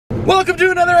Welcome to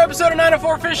another episode of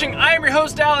 904 Fishing. I am your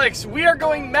host, Alex. We are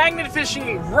going magnet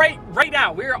fishing right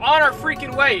now. We are on our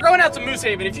freaking way. We're going out to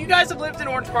Moosehaven. If you guys have lived in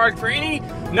Orange Park for any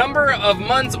number of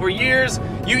months or years,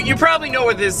 you probably know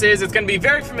what this is. It's going to be a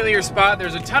very familiar spot.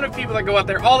 There's a ton of people that go out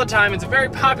there all the time. It's a very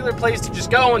popular place to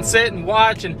just go and sit and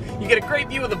watch, and you get a great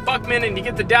view of the Buckman and you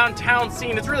get the downtown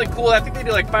scene. It's really cool. I think they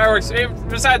do like fireworks.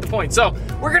 Beside the point. So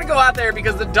we're going to go out there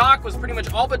because the dock was pretty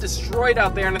much all but destroyed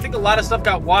out there, and I think a lot of stuff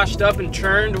got washed up and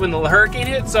churned when the hurricane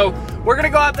hit. So we're going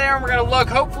to go out there and we're going to look.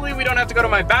 Hopefully we don't have to go to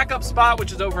my backup spot,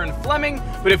 which is over in Fleming,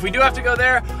 but if we do have to go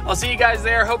there, I'll see you guys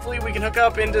there. Hopefully we can hook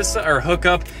up into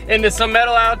some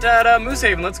metal out at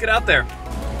Moosehaven. Let's get out there.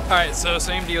 All right, so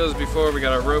same deal as before. We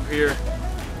got our rope here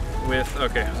with,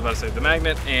 okay, I was about to say the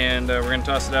magnet, and we're gonna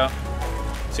toss it out,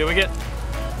 see what we get.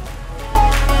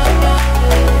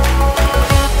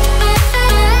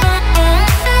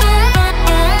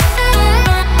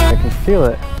 I can feel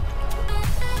it.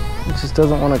 It just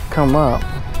doesn't want to come up.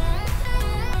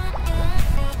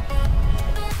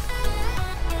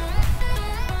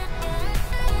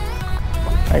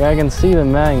 Like, I can see the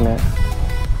magnet.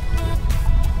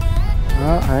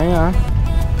 Oh, hang on.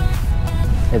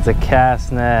 It's a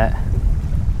cast net.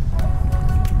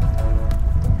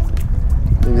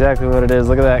 That's exactly what it is.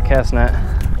 Look at that cast net.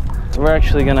 So we're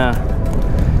actually gonna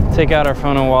take out our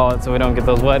phone and wallet so we don't get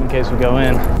those wet in case we go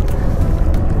in.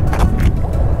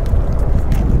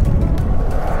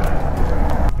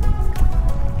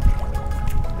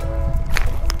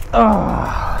 Oh.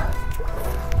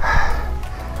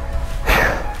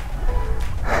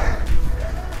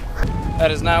 That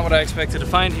is not what I expected to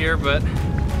find here, but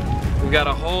we've got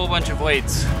a whole bunch of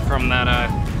weights from that.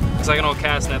 It's like an old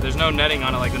cast net. There's no netting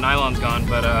on it, like the nylon's gone,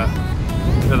 but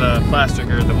or the plastic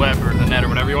or the web or the net or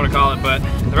whatever you want to call it, but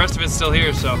the rest of it's still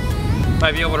here, so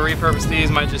might be able to repurpose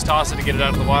these, might just toss it to get it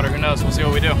out of the water. Who knows? We'll see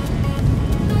what we do.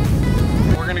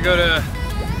 We're gonna go to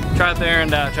try it there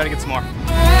and try to get some more.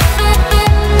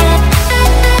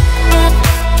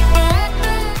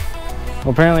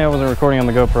 Well, apparently I wasn't recording on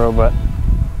the GoPro, but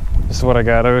this is what I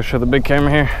got. I'll show the big camera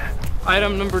here.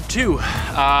 Item number 2.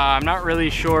 I'm not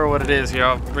really sure what it is here.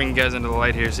 I'll bring you guys into the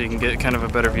light here so you can get kind of a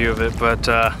better view of it, but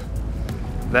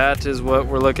that is what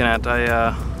we're looking at.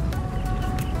 I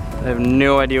have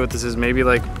no idea what this is. Maybe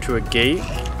like to a gate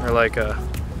or like a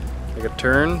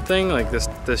turn thing, like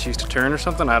this used to turn or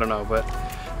something. I don't know, but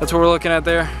that's what we're looking at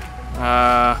there.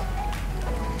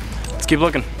 Let's keep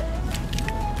looking.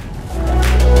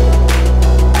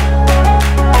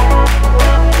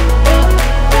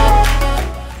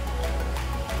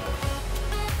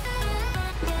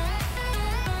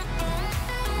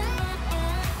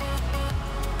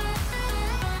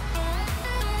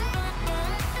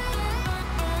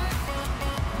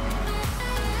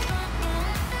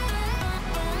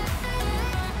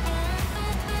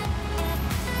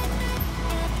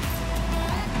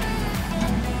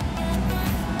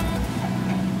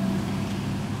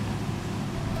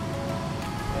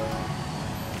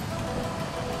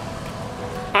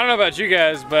 I don't know about you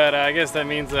guys, but I guess that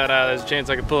means that there's a chance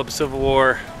I could pull up a Civil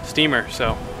War steamer,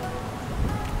 so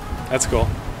that's cool.